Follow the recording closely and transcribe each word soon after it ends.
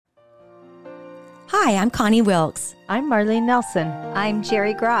Hi, I'm Connie Wilkes. I'm Marlene Nelson. I'm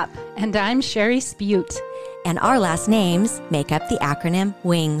Jerry Gropp. And I'm Sherry Spute. And our last names make up the acronym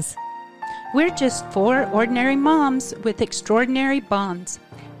WINGS. We're just four ordinary moms with extraordinary bonds.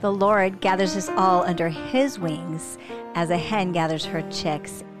 The Lord gathers us all under His wings as a hen gathers her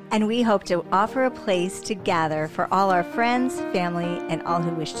chicks. And we hope to offer a place to gather for all our friends, family, and all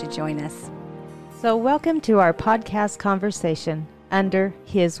who wish to join us. So welcome to our podcast conversation, Under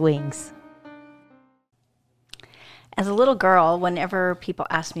His Wings. As a little girl, whenever people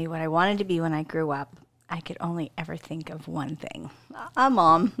asked me what I wanted to be when I grew up, I could only ever think of one thing: a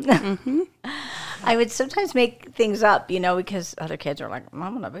mom. Mm-hmm. I would sometimes make things up, because other kids are like, "I'm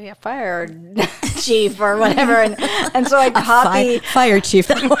going to be a fire chief or whatever," and so I'd copy fire chief.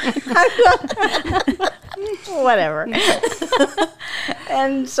 Whatever.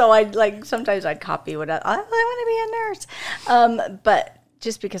 And so sometimes I'd copy what I want to be a nurse, but.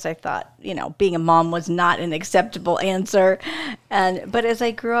 Just because I thought, being a mom was not an acceptable answer. But as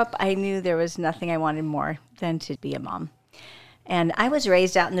I grew up, I knew there was nothing I wanted more than to be a mom. And I was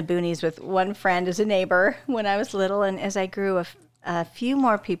raised out in the boonies with one friend as a neighbor when I was little. And as I grew, a few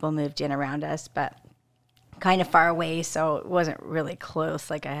more people moved in around us, but kind of far away. So it wasn't really close.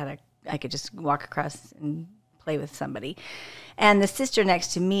 Like I could just walk across and play with somebody. And the sister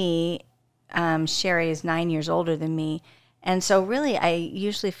next to me, Sherry, is 9 years older than me. And so really, I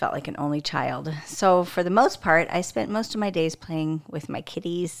usually felt like an only child. So for the most part, I spent most of my days playing with my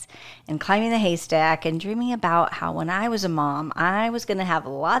kitties and climbing the haystack and dreaming about how when I was a mom, I was going to have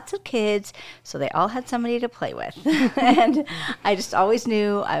lots of kids so they all had somebody to play with. And I just always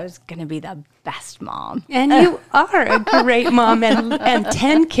knew I was going to be the best mom. And you are a great mom. And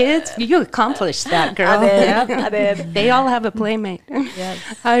 10 kids, you accomplished that, girl. I did. They all have a playmate.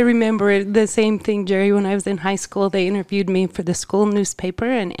 Yes. I remember the same thing, Jerry, when I was in high school. They interviewed me for the school newspaper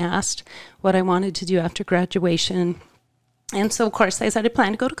and asked what I wanted to do after graduation. And so, of course, I said I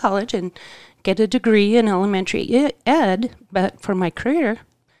planned to go to college and get a degree in elementary ed. But for my career,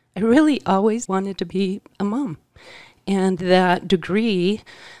 I really always wanted to be a mom. And that degree,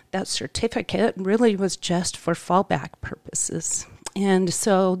 that certificate, really was just for fallback purposes. And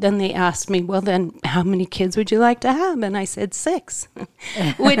so then they asked me, well, then how many kids would you like to have? And I said 6,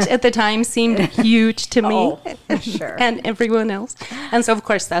 which at the time seemed huge to me sure. and everyone else. And so, of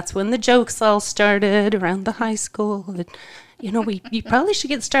course, that's when the jokes all started around the high school. And, you probably should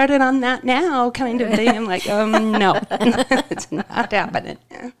get started on that now kind of thing. I'm like, no, it's not happening.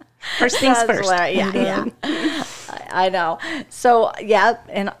 First things first. Yeah. I know. So, yeah,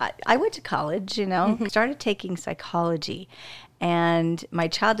 and I went to college, started taking psychology. And my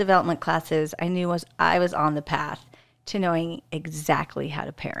child development classes, I knew I was on the path to knowing exactly how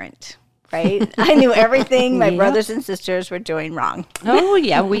to parent, right? I knew everything my brothers and sisters were doing wrong. Oh,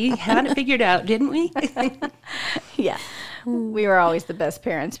 yeah, we had it figured out, didn't we? Yeah. We were always the best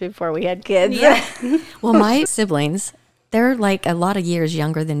parents before we had kids. Yeah. Well, my siblings, they're like a lot of years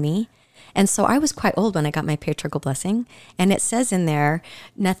younger than me. And so I was quite old when I got my patriarchal blessing. And it says in there,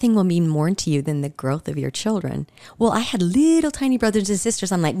 nothing will mean more to you than the growth of your children. Well, I had little tiny brothers and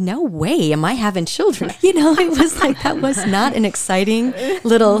sisters. I'm like, no way am I having children. It was like, that was not an exciting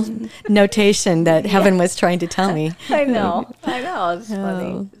little notation that heaven was trying to tell me. I know. It's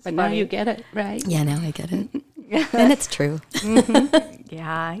funny. But now you get it, right? Yeah, now I get it. And it's true. Mm-hmm.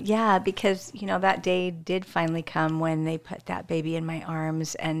 Yeah, because, that day did finally come when they put that baby in my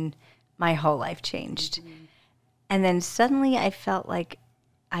arms and my whole life changed. Mm-hmm. And then suddenly I felt like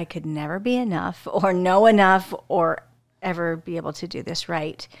I could never be enough or know enough or ever be able to do this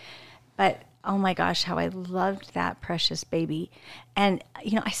right. But oh my gosh, how I loved that precious baby. And,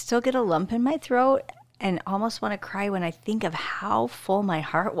 I still get a lump in my throat and almost want to cry when I think of how full my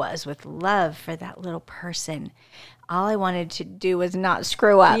heart was with love for that little person. All I wanted to do was not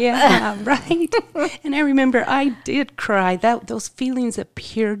screw up. Yeah, right. And I remember I did cry. Those feelings of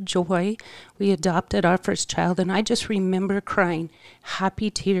pure joy. We adopted our first child, and I just remember crying happy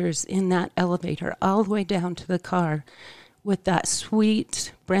tears in that elevator all the way down to the car with that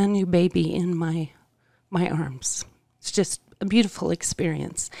sweet, brand new baby in my arms. It's just a beautiful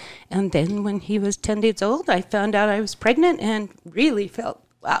experience. And then when he was 10 days old, I found out I was pregnant and really felt,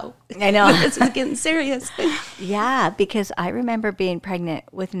 wow, I know. This is getting serious. Yeah, because I remember being pregnant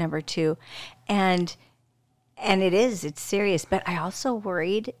with number 2, and it's serious, but I also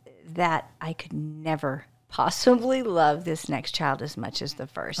worried that I could never possibly love this next child as much as the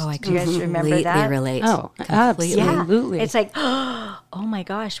first. Oh, I Do you guys remember that? completely relate. Oh, absolutely. Yeah. It's like, oh my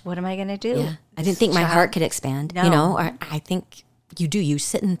gosh, what am I going to do? Yeah. I didn't think my heart could expand. No. I think you do. You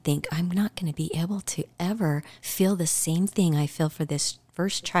sit and think, I'm not going to be able to ever feel the same thing I feel for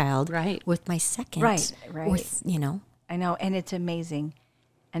first child Right. with my second. Right. With, you know. I know, and it's amazing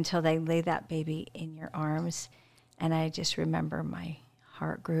until they lay that baby in your arms. And I just remember my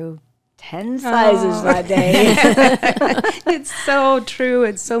heart grew 10 sizes that day. It's so true.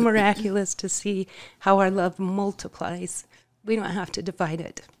 It's so miraculous to see how our love multiplies. We don't have to divide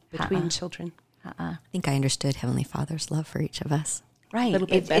it between children. I think I understood Heavenly Father's love for each of us. Right. little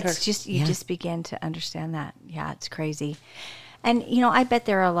bit better. It's just, you just begin to understand that. Yeah, it's crazy. And, you know, I bet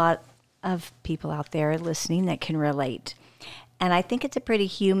there are a lot of people out there listening that can relate. And I think it's a pretty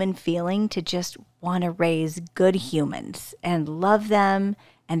human feeling to just want to raise good humans and love them.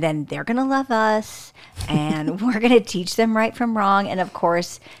 And then they're going to love us, and we're going to teach them right from wrong. And of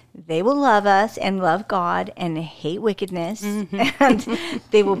course, they will love us and love God and hate wickedness. And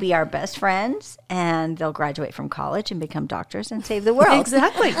they will be our best friends, and they'll graduate from college and become doctors and save the world.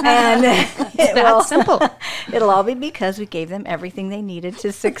 Exactly. And That's simple. It'll all be because we gave them everything they needed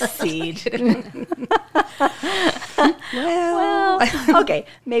to succeed. Well, okay.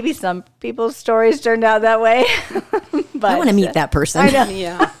 Maybe some people's stories turned out that way. But I want to meet that person. I know.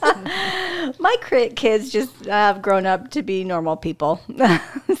 Yeah. My kids just have grown up to be normal people.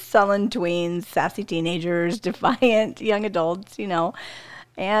 Sullen tweens, sassy teenagers, defiant young adults, you know.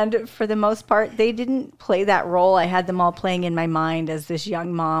 And for the most part, they didn't play that role. I had them all playing in my mind as this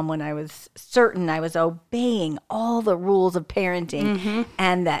young mom when I was certain I was obeying all the rules of parenting,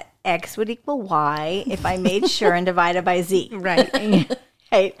 and that X would equal Y if I made sure and divided by Z. Right.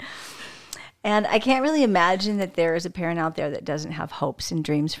 Right. And I can't really imagine that there is a parent out there that doesn't have hopes and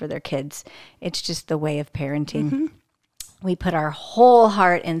dreams for their kids. It's just the way of parenting. We put our whole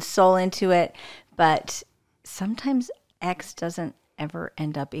heart and soul into it, but sometimes X doesn't ever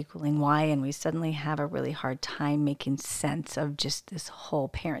end up equaling Y, and we suddenly have a really hard time making sense of just this whole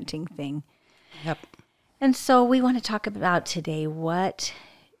parenting thing. Yep. And so we want to talk about today, what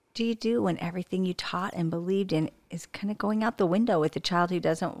do you do when everything you taught and believed in is kind of going out the window with a child who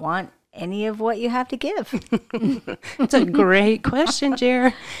doesn't want any of what you have to give? It's a great question,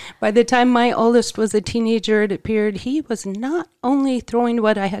 Jer. By the time my oldest was a teenager, it appeared he was not only throwing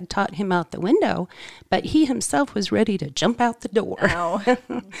what I had taught him out the window, but he himself was ready to jump out the door.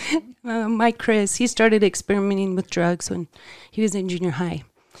 My Chris, he started experimenting with drugs when he was in junior high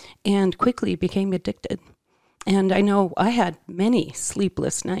and quickly became addicted. And I know I had many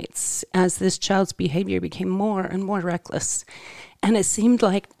sleepless nights as this child's behavior became more and more reckless. And it seemed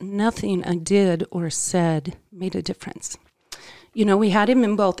like nothing I did or said made a difference. You know, we had him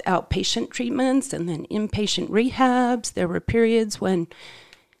in both outpatient treatments and then inpatient rehabs. There were periods when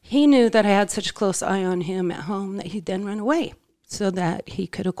he knew that I had such a close eye on him at home that he'd then run away so that he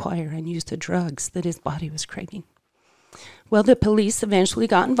could acquire and use the drugs that his body was craving. Well, the police eventually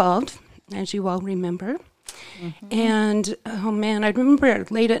got involved, as you all remember. And, oh man, I remember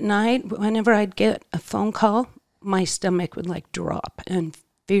late at night, whenever I'd get a phone call, my stomach would like drop and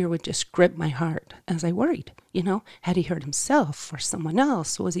fear would just grip my heart as I worried, you know, had he hurt himself or someone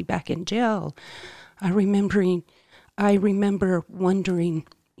else? Was he back in jail? I remember wondering,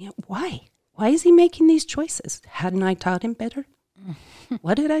 you know, why? Why is he making these choices? Hadn't I taught him better?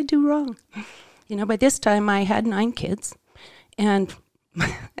 What did I do wrong? You know, by this time I had 9 kids and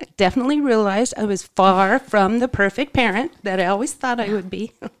I definitely realized I was far from the perfect parent that I always thought I would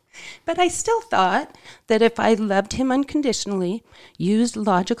be. But I still thought that if I loved him unconditionally, used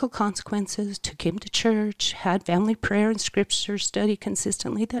logical consequences, took him to church, had family prayer and scripture study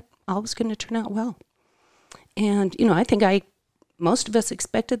consistently, that all was going to turn out well. And, you know, I think most of us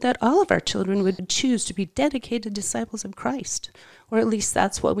expected that all of our children would choose to be dedicated disciples of Christ, or at least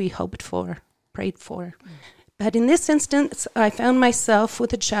that's what we hoped for, prayed for. But in this instance, I found myself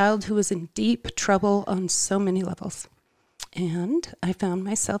with a child who was in deep trouble on so many levels. And I found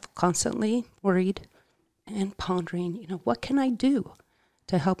myself constantly worried and pondering, you know, what can I do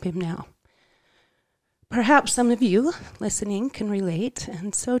to help him now? Perhaps some of you listening can relate.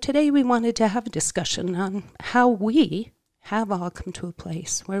 And so today we wanted to have a discussion on how we have all come to a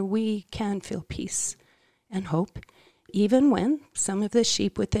place where we can feel peace and hope, even when some of the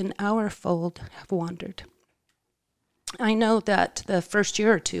sheep within our fold have wandered. I know that the first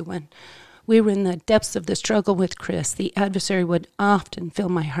year or two when we were in the depths of the struggle with Chris, the adversary would often fill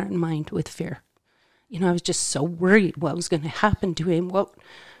my heart and mind with fear. You know, I was just so worried what was going to happen to him, what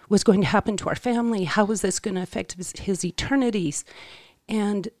was going to happen to our family, how was this going to affect his eternities.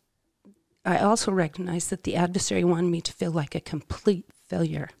 And I also recognized that the adversary wanted me to feel like a complete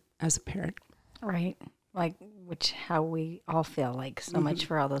failure as a parent. Right. like how we all feel like so much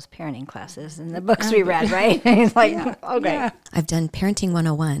for all those parenting classes and the books we read, right? It's like, okay. Yeah. I've done Parenting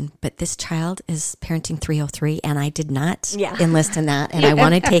 101, but this child is Parenting 303, and I did not Yeah. enlist in that, and I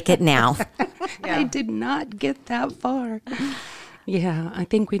want to take it now. I did not get that far. Yeah, I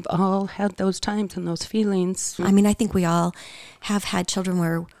think we've all had those times and those feelings. I mean, I think we all have had children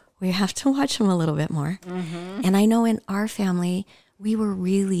where we have to watch them a little bit more. And I know in our family, we were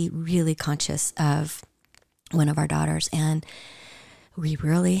really, really conscious of one of our daughters, and we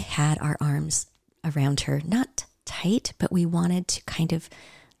really had our arms around her. Not tight, but we wanted to kind of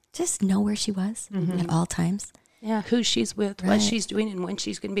just know where she was at all times. Yeah, who she's with, what she's doing, and when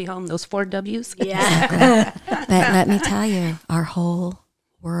she's going to be home. Those 4 W's. Yeah. But let me tell you, our whole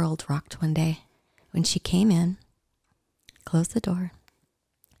world rocked one day when she came in, closed the door.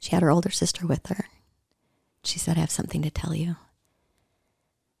 She had her older sister with her. She said, I have something to tell you.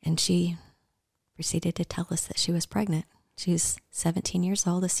 And she proceeded to tell us that she was pregnant. She was 17 years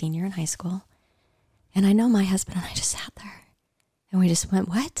old, a senior in high school. And I know my husband and I just sat there and we just went,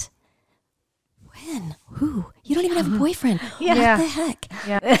 what? When? Who? You don't even have a boyfriend. Yeah. What the heck?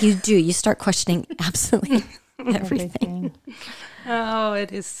 Yeah. You do. You start questioning absolutely everything. Oh,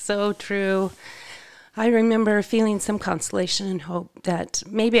 it is so true. I remember feeling some consolation and hope that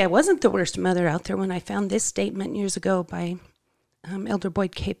maybe I wasn't the worst mother out there when I found this statement years ago by Elder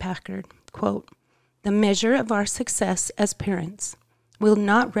Boyd K. Packard, quote, "The measure of our success as parents will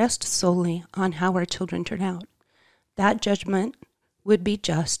not rest solely on how our children turn out. That judgment would be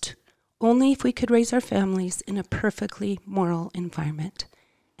just only if we could raise our families in a perfectly moral environment,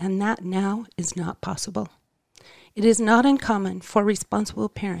 and that now is not possible. It is not uncommon for responsible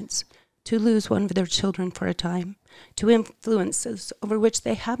parents to lose one of their children for a time to influences over which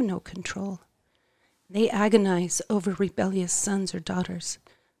they have no control. They agonize over rebellious sons or daughters.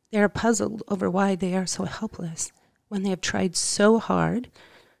 They are puzzled over why they are so helpless when they have tried so hard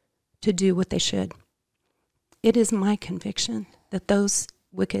to do what they should. It is my conviction that those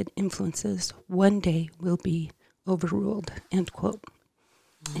wicked influences one day will be overruled," end quote.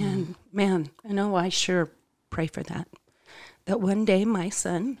 And man, I know I sure pray for that one day my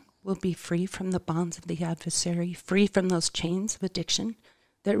son will be free from the bonds of the adversary, free from those chains of addiction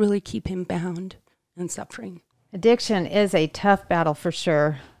that really keep him bound and suffering. Addiction is a tough battle for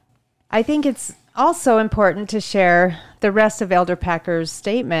sure. I think it's also important to share the rest of Elder Packer's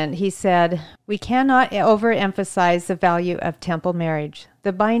statement. He said, "We cannot overemphasize the value of temple marriage,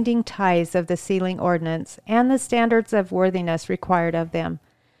 the binding ties of the sealing ordinance, and the standards of worthiness required of them.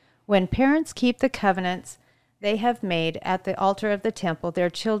 When parents keep the covenants they have made at the altar of the temple, their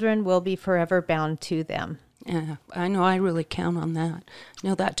children will be forever bound to them." Yeah, I know I really count on that. I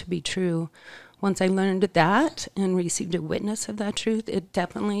know that to be true. Once I learned that and received a witness of that truth, it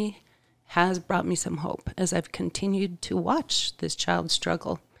definitely has brought me some hope as I've continued to watch this child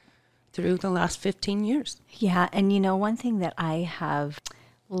struggle through the last 15 years. Yeah, and one thing that I have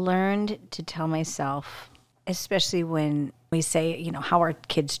learned to tell myself, especially when we say, how our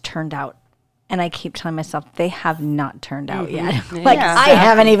kids turned out, and I keep telling myself they have not turned out yet. Like Yeah, I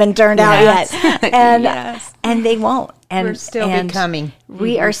haven't even turned out yet, and and they won't. And We're still becoming.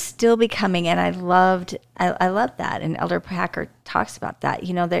 We are still becoming, and I love that. And Elder Packer talks about that.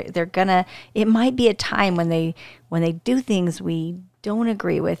 They're gonna. It might be a time when they do things we don't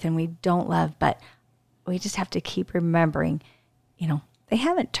agree with and we don't love, but we just have to keep remembering, they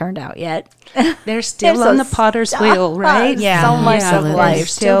haven't turned out yet. They're still There's on so the potter's wheel, right? Yeah. So much of Absolutely. life. They're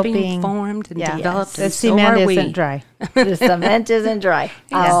still being formed and yeah. developed, The and so cement are we. isn't dry. The cement isn't dry.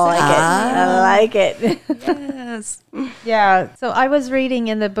 I like it. Yes. Yeah. So I was reading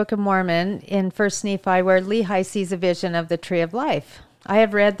in the Book of Mormon in 1 Nephi where Lehi sees a vision of the tree of life. I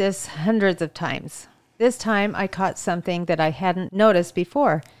have read this hundreds of times. This time I caught something that I hadn't noticed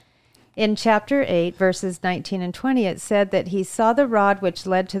before. In chapter 8, verses 19 and 20, it said that he saw the rod which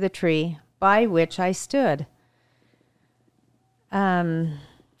led to the tree by which I stood. Then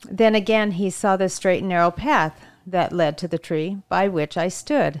again, he saw the straight and narrow path that led to the tree by which I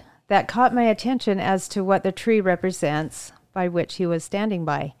stood. That caught my attention as to what the tree represents by which he was standing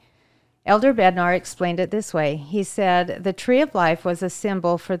by. Elder Bednar explained it this way. He said, the tree of life was a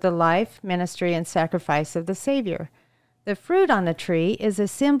symbol for the life, ministry, and sacrifice of the Savior. The fruit on the tree is a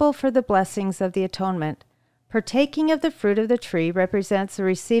symbol for the blessings of the atonement. Partaking of the fruit of the tree represents the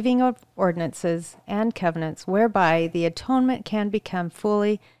receiving of ordinances and covenants whereby the atonement can become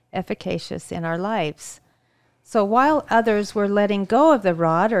fully efficacious in our lives. So while others were letting go of the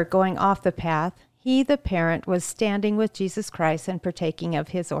rod or going off the path, he, the parent, was standing with Jesus Christ and partaking of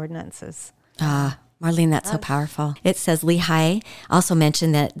his ordinances. Marlene, that's so powerful. It says Lehi also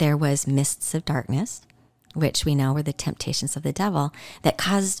mentioned that there was mists of darkness. which we know were the temptations of the devil that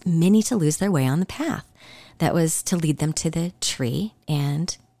caused many to lose their way on the path. That was to lead them to the tree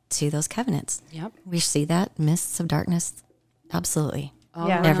and to those covenants. Yep. We see that mists of darkness, absolutely, All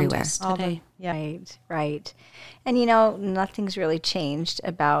Yeah. around everywhere. us All the- today. yeah. Right, right. And nothing's really changed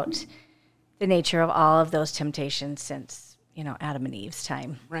about the nature of all of those temptations since, Adam and Eve's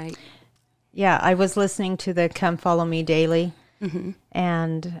time. Right. Yeah, I was listening to the Come Follow Me Daily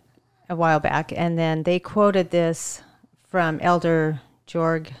and a while back, and then they quoted this from Elder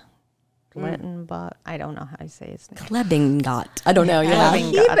Jorg Lettenbach. I don't know how to say his name. Klebingot. I don't know. Yeah.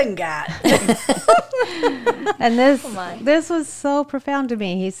 Even got. And this my. this was so profound to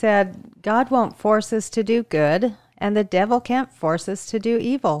me. He said, God won't force us to do good, and the devil can't force us to do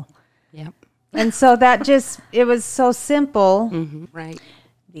evil. Yep. And so that it was so simple. Right.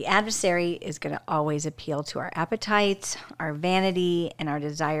 The adversary is going to always appeal to our appetites, our vanity, and our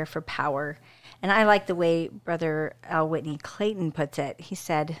desire for power. And I like the way Brother L. Whitney Clayton puts it. He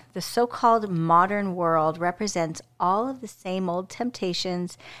said, the so-called modern world represents all of the same old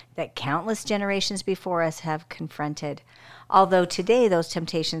temptations that countless generations before us have confronted. Although today those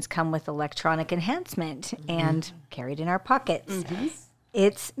temptations come with electronic enhancement and carried in our pockets.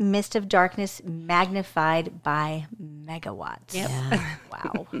 It's mist of darkness magnified by megawatts. Yep.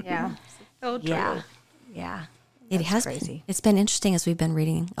 Wow. Yeah. So true. Yeah. Yeah. It That's has crazy. been. It's been interesting as we've been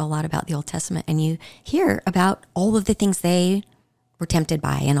reading a lot about the Old Testament, and you hear about all of the things they were tempted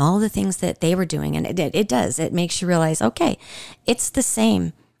by and all the things that they were doing. And it does. It makes you realize, okay, it's the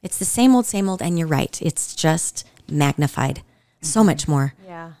same. It's the same old, and you're right. It's just magnified so much more.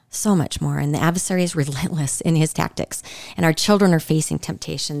 Yeah. So much more. And the adversary is relentless in his tactics. And our children are facing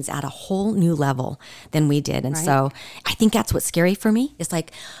temptations at a whole new level than we did. And so I think that's what's scary for me. It's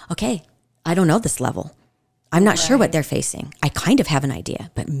like, okay, I don't know this level. I'm not sure what they're facing. I kind of have an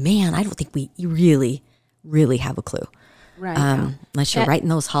idea, but man, I don't think we really, really have a clue. Right. Unless you're right in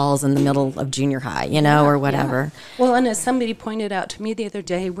those halls in the middle of junior high, or whatever. Well, and as somebody pointed out to me the other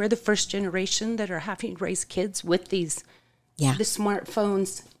day, we're the first generation that are having to raise kids with these Yeah. the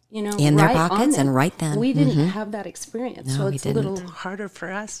smartphones, In their right on pockets them. and right then. We didn't have that experience, No, so we it's a little didn't. harder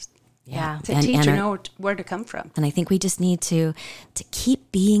for us Yeah. to And- teach and or our- know where to come from. And I think we just need to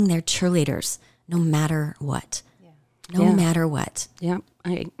keep being their cheerleaders no matter what. No Yeah. matter what. Yeah,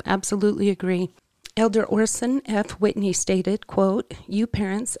 I absolutely agree. Elder Orson F. Whitney stated, quote, "You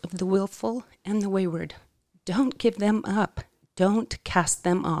parents of the willful and the wayward, don't give them up. Don't cast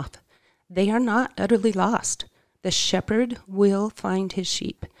them off. They are not utterly lost. The shepherd will find his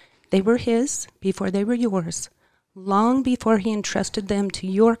sheep. They were his before they were yours, long before he entrusted them to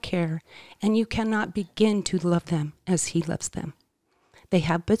your care, and you cannot begin to love them as he loves them. They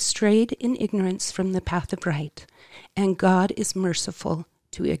have but strayed in ignorance from the path of right, and God is merciful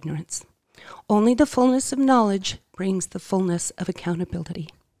to ignorance. Only the fullness of knowledge brings the fullness of accountability.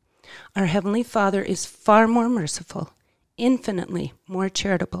 Our Heavenly Father is far more merciful, infinitely more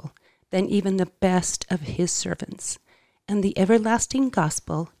charitable than even the best of his servants. And the everlasting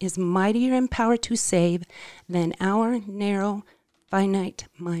gospel is mightier in power to save than our narrow, finite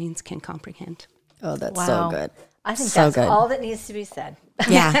minds can comprehend." Oh, that's Wow. I think So that's good. all that needs to be said.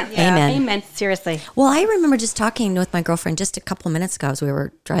 Yeah. Amen. Amen. Seriously. Well, I remember just talking with my girlfriend just a couple of minutes ago as we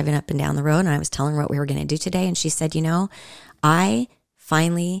were driving up and down the road, and I was telling her what we were going to do today. And she said, I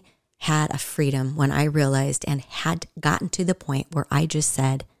finally had a freedom when I realized and had gotten to the point where I just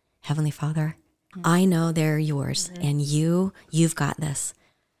said, Heavenly Father, I know they're yours and you've got this.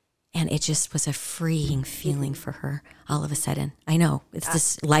 And it just was a freeing feeling for her all of a sudden. I know it's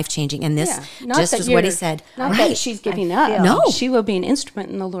just life-changing. And this Not just that was what he you're- said. Not Right. that she's giving up. feel- No. She will be an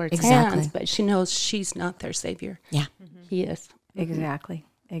instrument in the Lord's Exactly. hands, but she knows she's not their Savior. Yeah. He is. Exactly.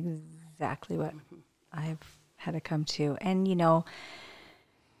 Exactly what I've had to come to. And,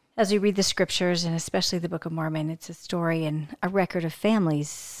 as we read the scriptures, and especially the Book of Mormon, it's a story and a record of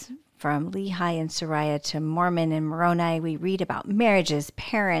families from Lehi and Sariah to Mormon and Moroni. We read about marriages,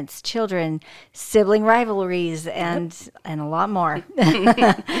 parents, children, sibling rivalries, and a lot more.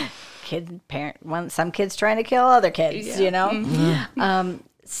 Some kids trying to kill other kids,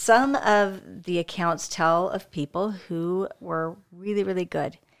 Some of the accounts tell of people who were really, really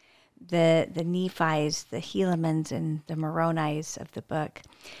good. The Nephis, the Helamans, and the Moronis of the book.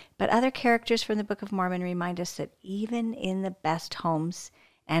 But other characters from the Book of Mormon remind us that even in the best homes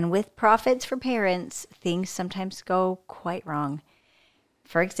and with prophets for parents, things sometimes go quite wrong.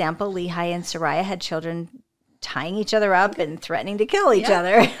 For example, Lehi and Sariah had children tying each other up and threatening to kill each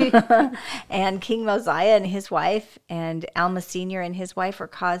other. And King Mosiah and his wife and Alma Sr. and his wife were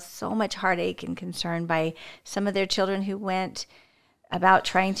caused so much heartache and concern by some of their children who went about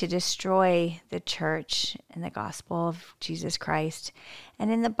trying to destroy the church and the gospel of Jesus Christ.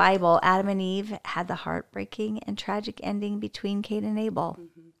 And in the Bible, Adam and Eve had the heartbreaking and tragic ending between Cain and Abel.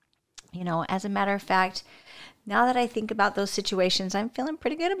 You know, as a matter of fact, now that I think about those situations, I'm feeling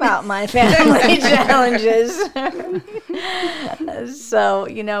pretty good about my family challenges. So,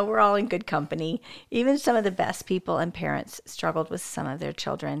 you know, we're all in good company. Even some of the best people and parents struggled with some of their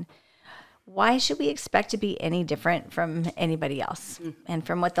children. Why should we expect to be any different from anybody else and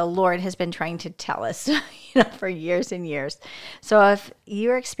from what the Lord has been trying to tell us, for years and years? So if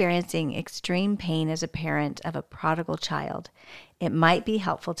you're experiencing extreme pain as a parent of a prodigal child, it might be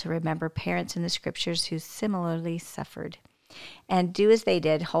helpful to remember parents in the scriptures who similarly suffered. And do as they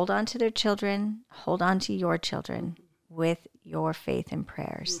did. Hold on to their children. Hold on to your children with your faith and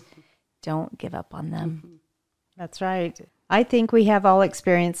prayers. Don't give up on them. That's right. I think we have all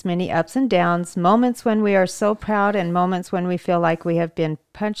experienced many ups and downs, moments when we are so proud and moments when we feel like we have been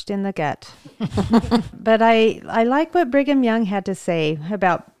punched in the gut. But I like what Brigham Young had to say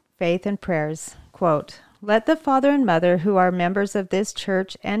about faith and prayers. Quote, "Let the father and mother who are members of this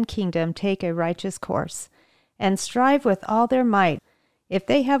church and kingdom take a righteous course and strive with all their might. If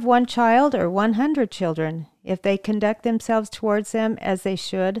they have 1 child or 100 children, if they conduct themselves towards them as they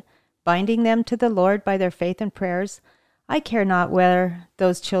should, binding them to the Lord by their faith and prayers, I care not where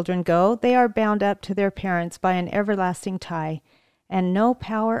those children go, they are bound up to their parents by an everlasting tie, and no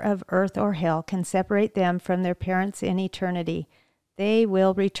power of earth or hell can separate them from their parents in eternity. They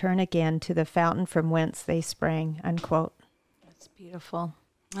will return again to the fountain from whence they sprang." Unquote. That's beautiful.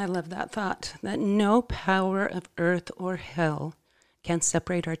 I love that thought, that no power of earth or hell can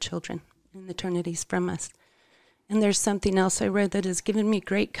separate our children in eternities from us. And there's something else I read that has given me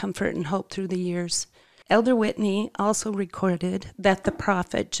great comfort and hope through the years. Elder Whitney also recorded that the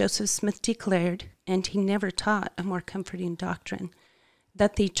prophet Joseph Smith declared, and he never taught a more comforting doctrine,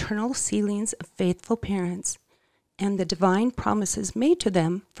 that the eternal sealings of faithful parents and the divine promises made to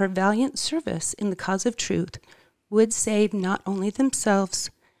them for valiant service in the cause of truth would save not only themselves,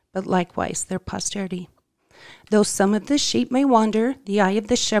 but likewise their posterity. Though some of the sheep may wander, the eye of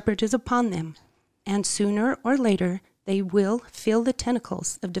the shepherd is upon them, and sooner or later they will feel the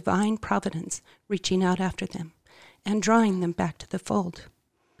tentacles of divine providence reaching out after them and drawing them back to the fold.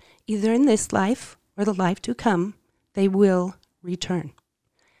 Either in this life or the life to come, they will return.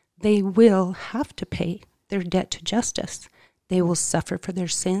 They will have to pay their debt to justice. They will suffer for their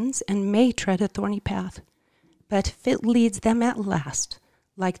sins and may tread a thorny path. But if it leads them at last,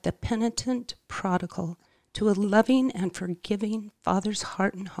 like the penitent prodigal, to a loving and forgiving Father's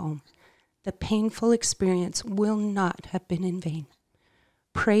heart and home, the painful experience will not have been in vain.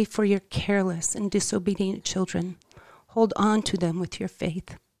 Pray for your careless and disobedient children. Hold on to them with your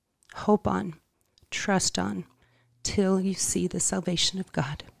faith. Hope on, trust on, till you see the salvation of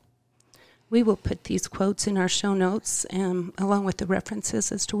God. We will put these quotes in our show notes, along with the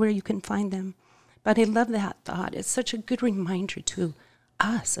references as to where you can find them. But I love that thought. It's such a good reminder to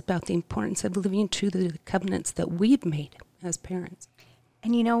us about the importance of living true to the covenants that we've made as parents.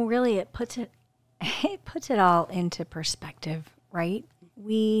 And really it puts it all into perspective, right?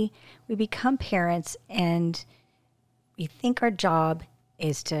 We become parents and we think our job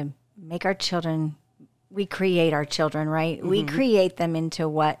is to make our children, we create our children, right? Mm-hmm. We create them into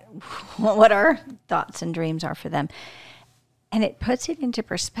what our thoughts and dreams are for them. And it puts it into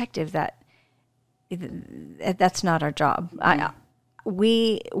perspective that that's not our job. Mm-hmm.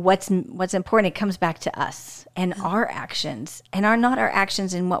 What's important, it comes back to us and our actions, and not our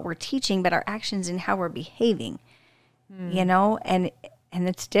actions in what we're teaching, but our actions in how we're behaving, and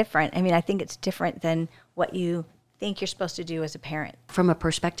it's different. I mean, I think it's different than what you think you're supposed to do as a parent. From a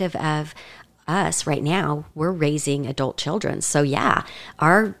perspective of us right now, we're raising adult children. So yeah,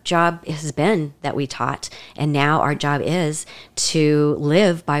 our job has been that we taught, and now our job is to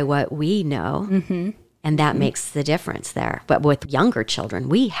live by what we know. Mm-hmm. And that makes the difference there. But with younger children,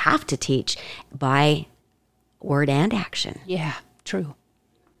 we have to teach by word and action. Yeah, true.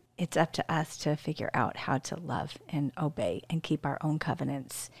 It's up to us to figure out how to love and obey and keep our own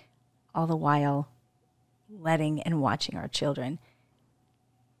covenants, all the while letting and watching our children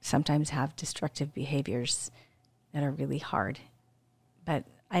sometimes have destructive behaviors that are really hard. But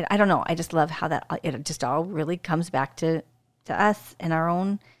I don't know. I just love how it just all really comes back to us and our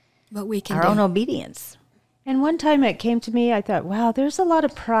own own obedience. And one time it came to me, I thought, wow, there's a lot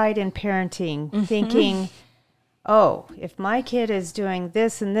of pride in parenting, mm-hmm. thinking, oh, if my kid is doing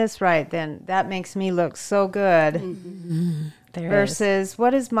this and this right, then that makes me look so good. Mm-hmm. Versus,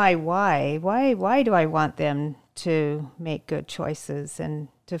 what is my why? Why do I want them to make good choices and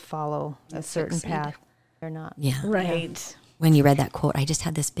to follow a certain path or not? Yeah. Right. when you read that quote, I just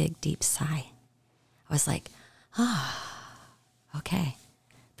had this big, deep sigh. I was like, okay.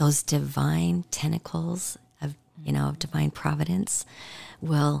 Those divine tentacles of, of divine providence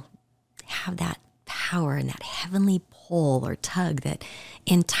will have that power and that heavenly pull or tug that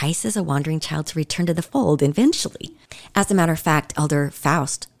entices a wandering child to return to the fold eventually. As a matter of fact, Elder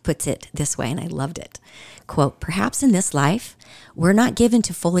Faust puts it this way, and I loved it. Quote, perhaps in this life, we're not given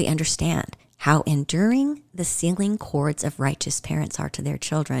to fully understand how enduring the sealing cords of righteous parents are to their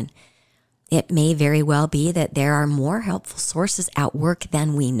children. It may very well be that there are more helpful sources at work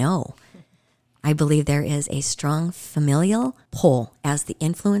than we know. I believe there is a strong familial pull as the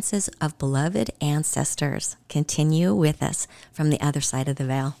influences of beloved ancestors continue with us from the other side of the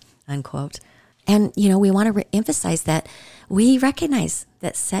veil, unquote. And, we want to emphasize that we recognize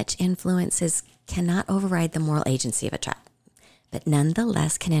that such influences cannot override the moral agency of a child, but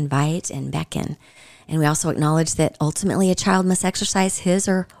nonetheless can invite and beckon. And we also acknowledge that ultimately a child must exercise his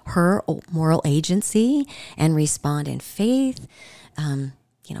or her moral agency and respond in faith,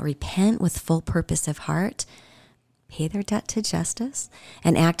 repent with full purpose of heart, pay their debt to justice,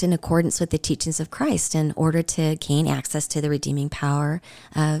 and act in accordance with the teachings of Christ in order to gain access to the redeeming power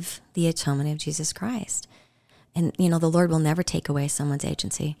of the atonement of Jesus Christ. And, the Lord will never take away someone's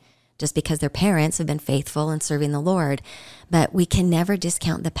agency just because their parents have been faithful in serving the Lord. But we can never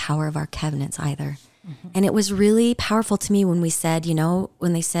discount the power of our covenants either. Mm-hmm. And it was really powerful to me when we said,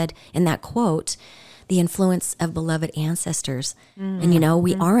 when they said in that quote, the influence of beloved ancestors. Mm-hmm. And,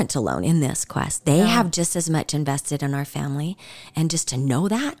 we aren't alone in this quest. They have just as much invested in our family. And just to know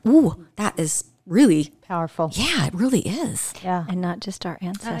that, that is really powerful. Yeah, it really is. Yeah. And not just our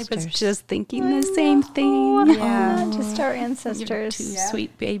ancestors. I was just thinking the same thing. Yeah. Not just our ancestors. Two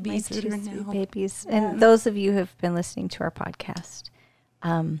sweet babies. My two sweet babies. And those of you who have been listening to our podcast,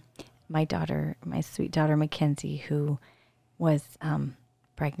 my sweet daughter, Mackenzie, who was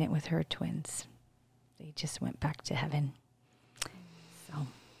pregnant with her twins. They just went back to heaven. So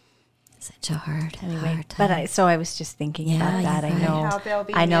such a hard time. But I was just thinking about that.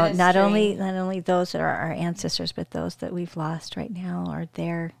 I know not only those that are our ancestors, but those that we've lost right now are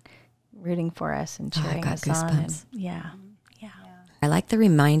there rooting for us and cheering us on. Yeah. I like the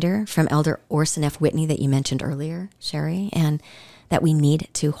reminder from Elder Orson F. Whitney that you mentioned earlier, Sherry, and that we need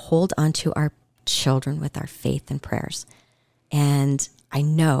to hold on to our children with our faith and prayers. And I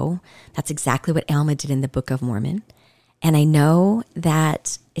know that's exactly what Alma did in the Book of Mormon. And I know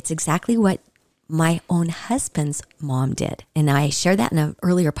that it's exactly what my own husband's mom did. And I shared that in an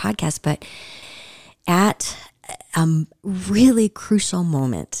earlier podcast, but at a really crucial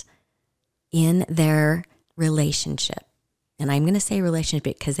moment in their relationship, and I'm going to say relationship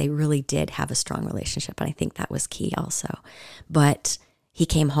because they really did have a strong relationship, and I think that was key also. But he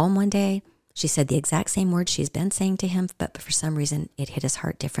came home one day. She said the exact same words she's been saying to him, but for some reason it hit his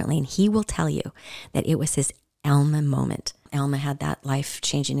heart differently. And he will tell you that it was his Alma moment. Alma had that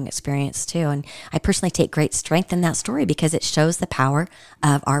life-changing experience too. And I personally take great strength in that story because it shows the power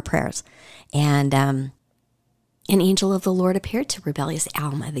of our prayers. And an angel of the Lord appeared to rebellious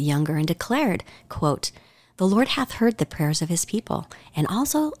Alma the younger and declared, quote, "The Lord hath heard the prayers of his people, and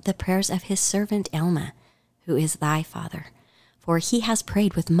also the prayers of his servant Alma, who is thy father. For he has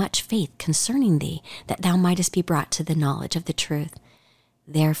prayed with much faith concerning thee, that thou mightest be brought to the knowledge of the truth.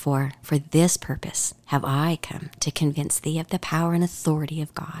 Therefore, for this purpose have I come to convince thee of the power and authority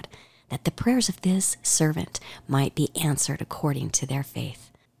of God, that the prayers of this servant might be answered according to their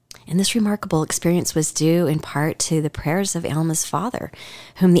faith." And this remarkable experience was due in part to the prayers of Alma's father,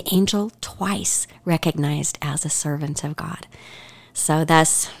 whom the angel twice recognized as a servant of God. So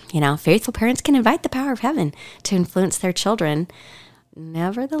thus, faithful parents can invite the power of heaven to influence their children.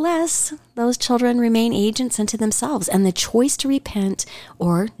 Nevertheless, those children remain agents unto themselves, and the choice to repent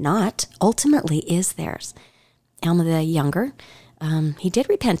or not ultimately is theirs. Alma the younger, he did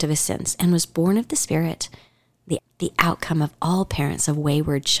repent of his sins and was born of the Spirit, the outcome of all parents of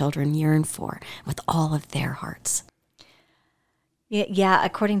wayward children yearn for with all of their hearts. Yeah,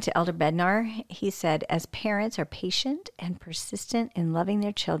 according to Elder Bednar, he said, as parents are patient and persistent in loving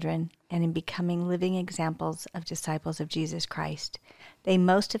their children and in becoming living examples of disciples of Jesus Christ, they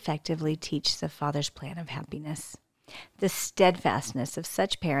most effectively teach the Father's plan of happiness. The steadfastness of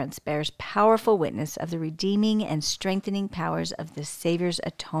such parents bears powerful witness of the redeeming and strengthening powers of the Savior's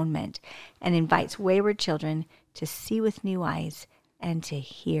atonement and invites wayward children to see with new eyes and to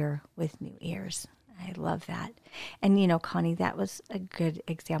hear with new ears. I love that. And, Connie, that was a good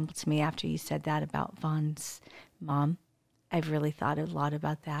example to me after you said that about Vaughn's mom. I've really thought a lot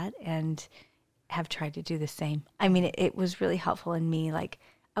about that and have tried to do the same. I mean, it was really helpful in me, like,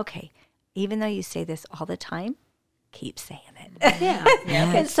 okay, even though you say this all the time, keep saying it.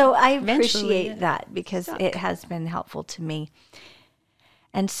 Yeah. And so I Eventually, appreciate that because it has been helpful to me.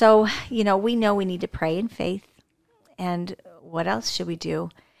 And so, we know we need to pray in faith. And what else should we do?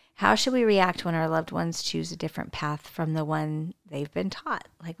 How should we react when our loved ones choose a different path from the one they've been taught,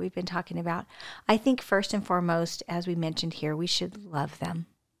 like we've been talking about? I think first and foremost, as we mentioned here, we should love them.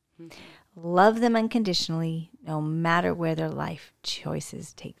 Mm-hmm. Love them unconditionally, no matter where their life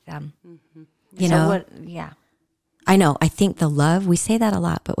choices take them. Mm-hmm. I know. I think the love, we say that a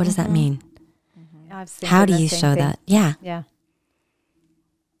lot, but what does that mean? Mm-hmm. I've seen How do the you same show thing. that? Yeah. Yeah.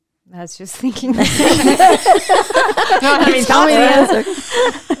 I was just thinking. Tell me the answer.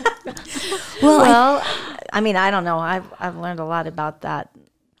 Well, I don't know. I've learned a lot about that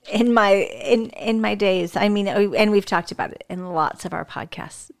in my days. And we've talked about it in lots of our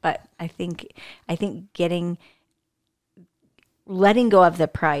podcasts. But I think letting go of the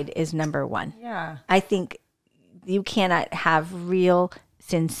pride is number one. Yeah. I think you cannot have real,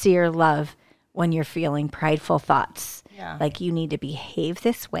 sincere love when you're feeling prideful thoughts. Yeah. Like you need to behave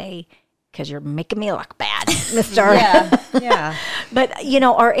this way because you're making me look bad, mister. Yeah. But,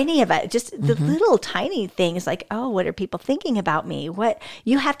 or any of it, just the little tiny things like, oh, what are people thinking about me? What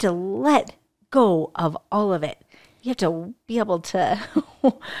you have to let go of all of it. You have to be able to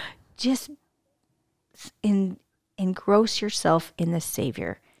just engross yourself in the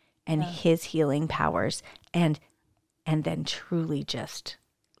Savior and his healing powers and then truly just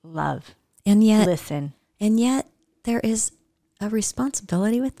love. And yet, Listen. And yet, there is a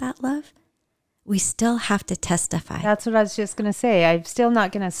responsibility with that love. We still have to testify. That's what I was just going to say. I'm still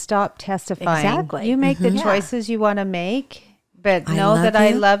not going to stop testifying. Exactly. You make the Yeah. choices you want to make, but I know love that I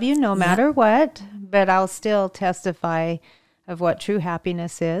you. love you no matter what. But I'll still testify of what true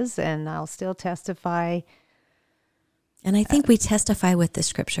happiness is, and I'll still testify. And I think we testify with the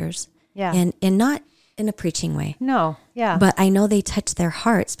scriptures. Yeah. And not in a preaching way. No. Yeah. But I know they touch their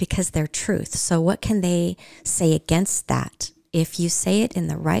hearts because they're truth. So what can they say against that? If you say it in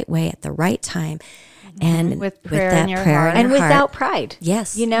the right way at the right time and With prayer in your prayer heart. in And your without heart, pride.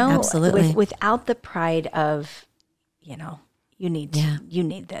 Yes, Absolutely. absolutely. Without the pride of, you need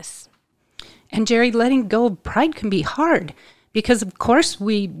this. And Jerry, letting go of pride can be hard because, of course,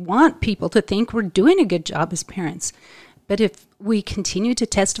 we want people to think we're doing a good job as parents. But if we continue to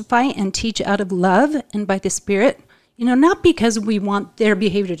testify and teach out of love and by the Spirit, not because we want their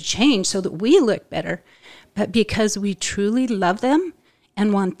behavior to change so that we look better, but because we truly love them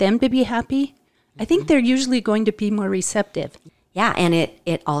and want them to be happy, I think they're usually going to be more receptive. Yeah, and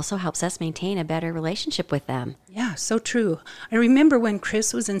it also helps us maintain a better relationship with them. Yeah, so true. I remember when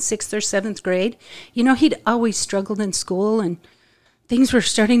Chris was in 6th or 7th grade, he'd always struggled in school and things were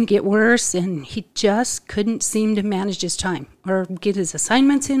starting to get worse and he just couldn't seem to manage his time or get his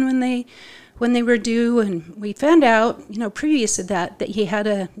assignments in when they were due. And we found out, previous to that he had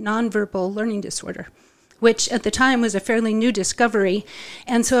a nonverbal learning disorder, which at the time was a fairly new discovery.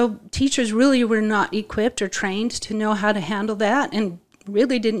 And so teachers really were not equipped or trained to know how to handle that and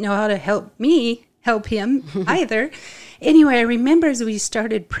really didn't know how to help him either. Anyway, I remember as we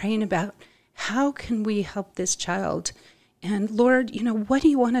started praying about how can we help this child? And Lord, what do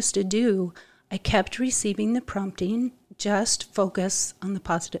you want us to do? I kept receiving the prompting, just focus on the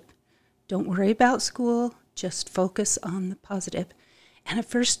positive. Don't worry about school, just focus on the positive. And at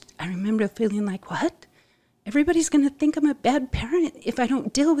first I remember feeling like, what? Everybody's going to think I'm a bad parent if I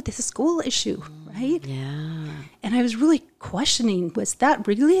don't deal with this school issue, right? Yeah. And I was really questioning, was that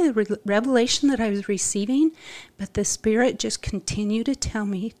really the revelation that I was receiving? But the Spirit just continued to tell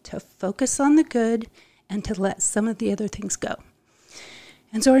me to focus on the good and to let some of the other things go.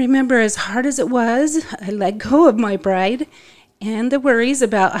 And so I remember, as hard as it was, I let go of my pride and the worries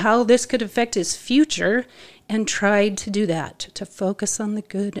about how this could affect his future and tried to do that, to focus on the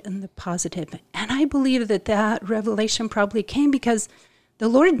good and the positive. And I believe that revelation probably came because the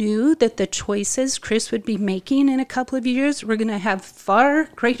Lord knew that the choices Chris would be making in a couple of years were going to have far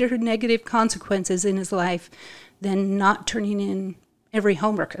greater negative consequences in his life than not turning in every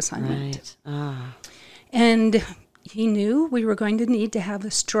homework assignment. Right. And he knew we were going to need to have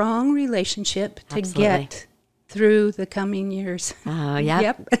a strong relationship to Absolutely. get through the coming years.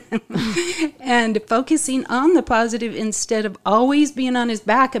 Yep. And focusing on the positive instead of always being on his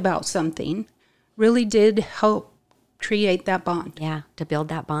back about something really did help create that bond. Yeah, to build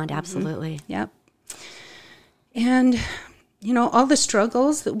that bond, absolutely. Yep. And, all the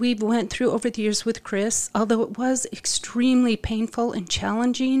struggles that we've went through over the years with Chris, although it was extremely painful and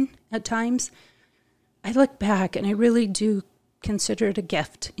challenging at times, I look back and I really do consider it a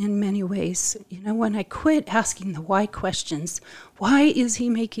gift in many ways. When I quit asking the why questions, why is he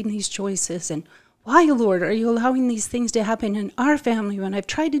making these choices? And why, Lord, are you allowing these things to happen in our family when I've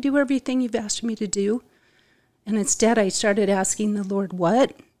tried to do everything you've asked me to do? And instead I started asking the Lord,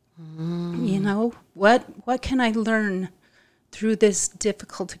 what? You know, what can I learn through this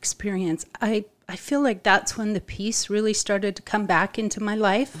difficult experience? I feel like that's when the peace really started to come back into my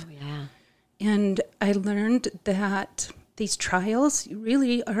life. Oh, yeah. And I learned that these trials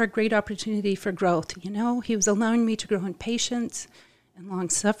really are a great opportunity for growth. You know, he was allowing me to grow in patience and long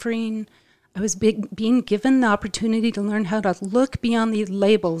suffering. I was being given the opportunity to learn how to look beyond the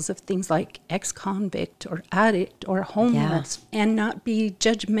labels of things like ex-convict or addict or homeless and not be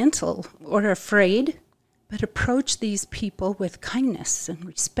judgmental or afraid, but approach these people with kindness and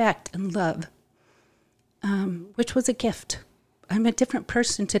respect and love, which was a gift. I'm a different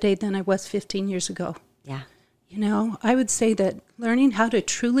person today than I was 15 years ago. Yeah. You know, I would say that learning how to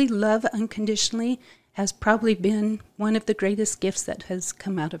truly love unconditionally has probably been one of the greatest gifts that has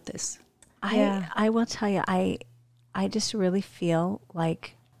come out of this. I will tell you, I just really feel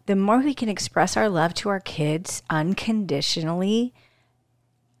like the more we can express our love to our kids unconditionally,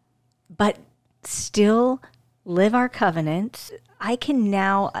 but still live our covenants, I can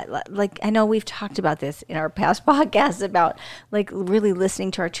now, like, I know we've talked about this in our past podcasts about like really listening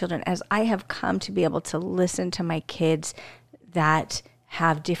to our children, as I have come to be able to listen to my kids that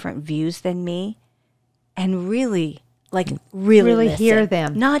have different views than me and really Really listen. hear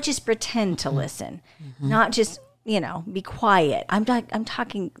them. Not just pretend to listen, not just, be quiet. I'm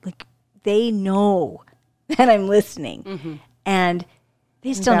talking like they know that I'm listening and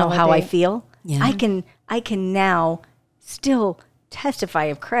they still know how I Validate. feel. Yeah. I can now still testify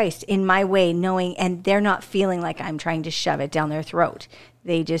of Christ in my way, knowing, and they're not feeling like I'm trying to shove it down their throat.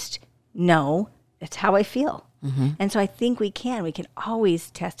 They just know that's how I feel. And so I think we can always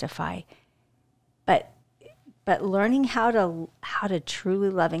testify, but learning how to truly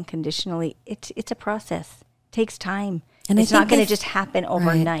love unconditionally, it's a process. It takes time. And it's I think not going to if- just happen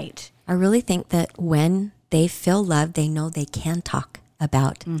overnight. I really think that when they feel loved, they know they can talk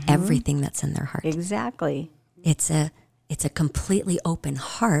about everything that's in their heart. Exactly. It's a completely open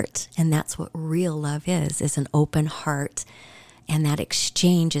heart, and that's what real love is an open heart. And that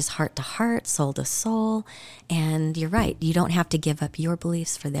exchange is heart to heart, soul to soul. And you're right, you don't have to give up your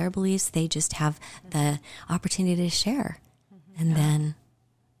beliefs for their beliefs. They just have the opportunity to share. And then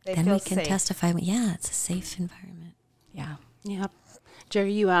They we feel can safe. testify, yeah, it's a safe environment. Yeah. Yeah.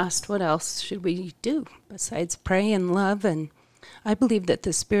 Jerry, you asked what else should we do besides pray and love, and I believe that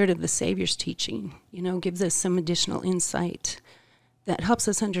the spirit of the Savior's teaching, gives us some additional insight that helps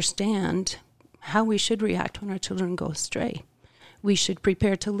us understand how we should react when our children go astray. We should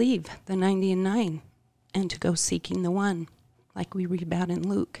prepare to leave the 90 and 9 and to go seeking the one, like we read about in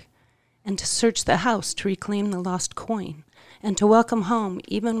Luke, and to search the house to reclaim the lost coin, and to welcome home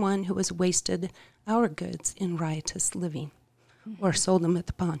even one who has wasted our goods in riotous living or sold them at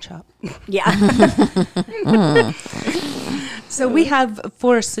the pawn shop. Yeah. So we have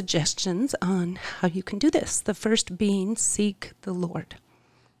 4 suggestions on how you can do this. The first being seek the Lord.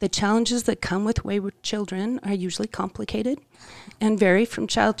 The challenges that come with wayward children are usually complicated and vary from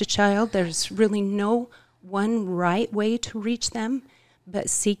child to child. There's really no one right way to reach them, but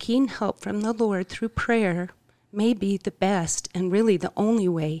seeking help from the Lord through prayer may be the best and really the only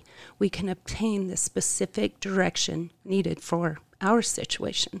way we can obtain the specific direction needed for our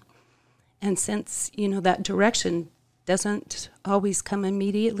situation. And since, that direction doesn't always come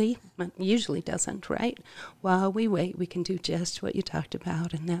immediately, usually doesn't, right? While we wait, we can do just what you talked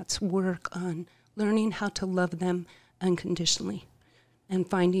about, and that's work on learning how to love them unconditionally and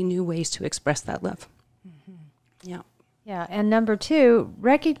finding new ways to express that love. Yeah. Yeah, and number 2,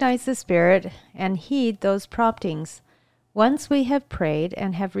 recognize the Spirit and heed those promptings. Once we have prayed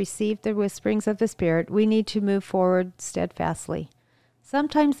and have received the whisperings of the Spirit, we need to move forward steadfastly.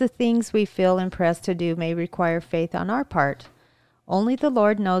 Sometimes the things we feel impressed to do may require faith on our part. Only the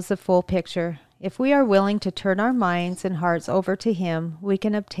Lord knows the full picture. If we are willing to turn our minds and hearts over to Him, we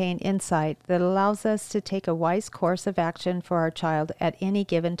can obtain insight that allows us to take a wise course of action for our child at any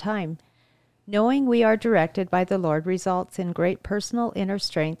given time. Knowing we are directed by the Lord results in great personal inner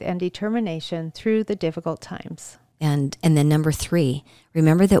strength and determination through the difficult times. And then number 3,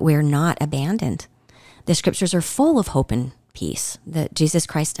 remember that we're not abandoned. The scriptures are full of hope and peace, that Jesus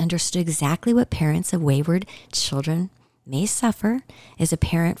Christ understood exactly what parents of wayward children may suffer as a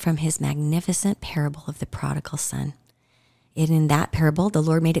parent from his magnificent parable of the prodigal son. And in that parable, the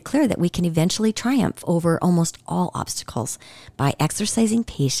Lord made it clear that we can eventually triumph over almost all obstacles by exercising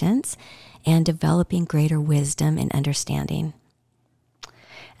patience and developing greater wisdom and understanding.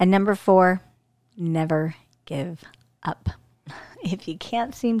 And number 4, never give up. if you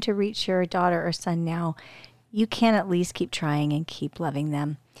can't seem to reach your daughter or son now, you can at least keep trying and keep loving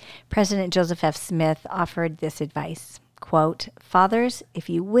them. President Joseph F. Smith offered this advice, quote, "Fathers, if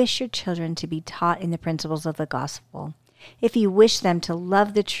you wish your children to be taught in the principles of the gospel, if you wish them to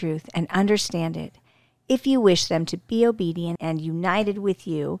love the truth and understand it, if you wish them to be obedient and united with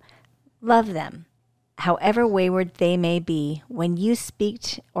you, love them. However wayward they may be, when you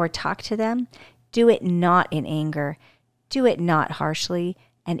speak or talk to them, do it not in anger, do it not harshly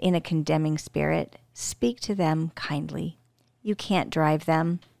and in a condemning spirit. Speak to them kindly. You can't drive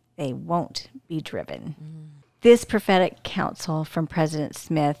them. They won't be driven." This prophetic counsel from President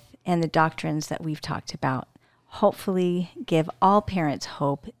Smith and the doctrines that we've talked about hopefully give all parents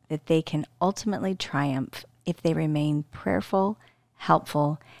hope that they can ultimately triumph if they remain prayerful,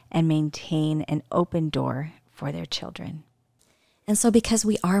 helpful, and maintain an open door for their children. And so because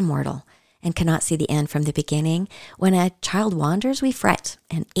we are mortal and cannot see the end from the beginning, when a child wanders, we fret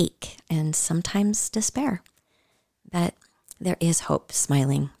and ache and sometimes despair. But there is hope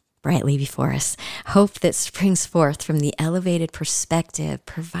smiling brightly before us, hope that springs forth from the elevated perspective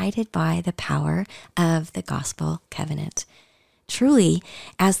provided by the power of the gospel covenant. Truly,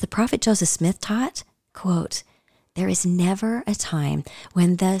 as the prophet Joseph Smith taught, quote, "There is never a time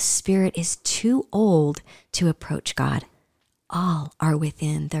when the spirit is too old to approach God. All are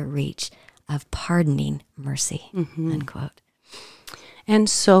within the reach of pardoning mercy," unquote. And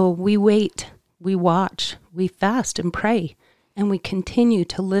so we wait, we watch, we fast and pray, and we continue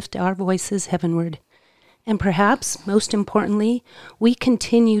to lift our voices heavenward. And perhaps, most importantly, we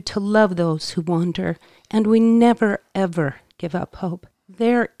continue to love those who wander, and we never, ever give up hope.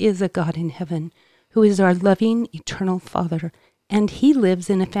 There is a God in heaven who is our loving, eternal Father, and He lives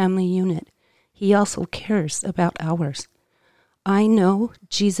in a family unit. He also cares about ours. I know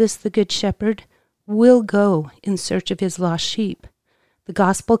Jesus, the Good Shepherd, will go in search of His lost sheep. The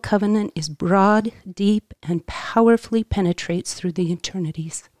gospel covenant is broad, deep, and powerfully penetrates through the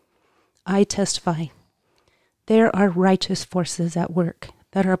eternities. I testify, there are righteous forces at work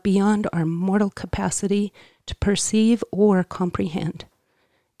that are beyond our mortal capacity to perceive or comprehend.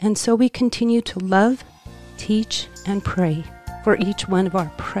 And so we continue to love, teach, and pray for each one of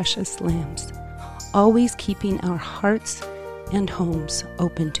our precious lambs, always keeping our hearts and homes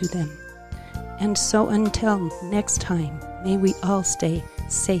open to them. And so until next time, may we all stay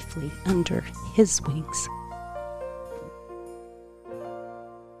safely under His wings.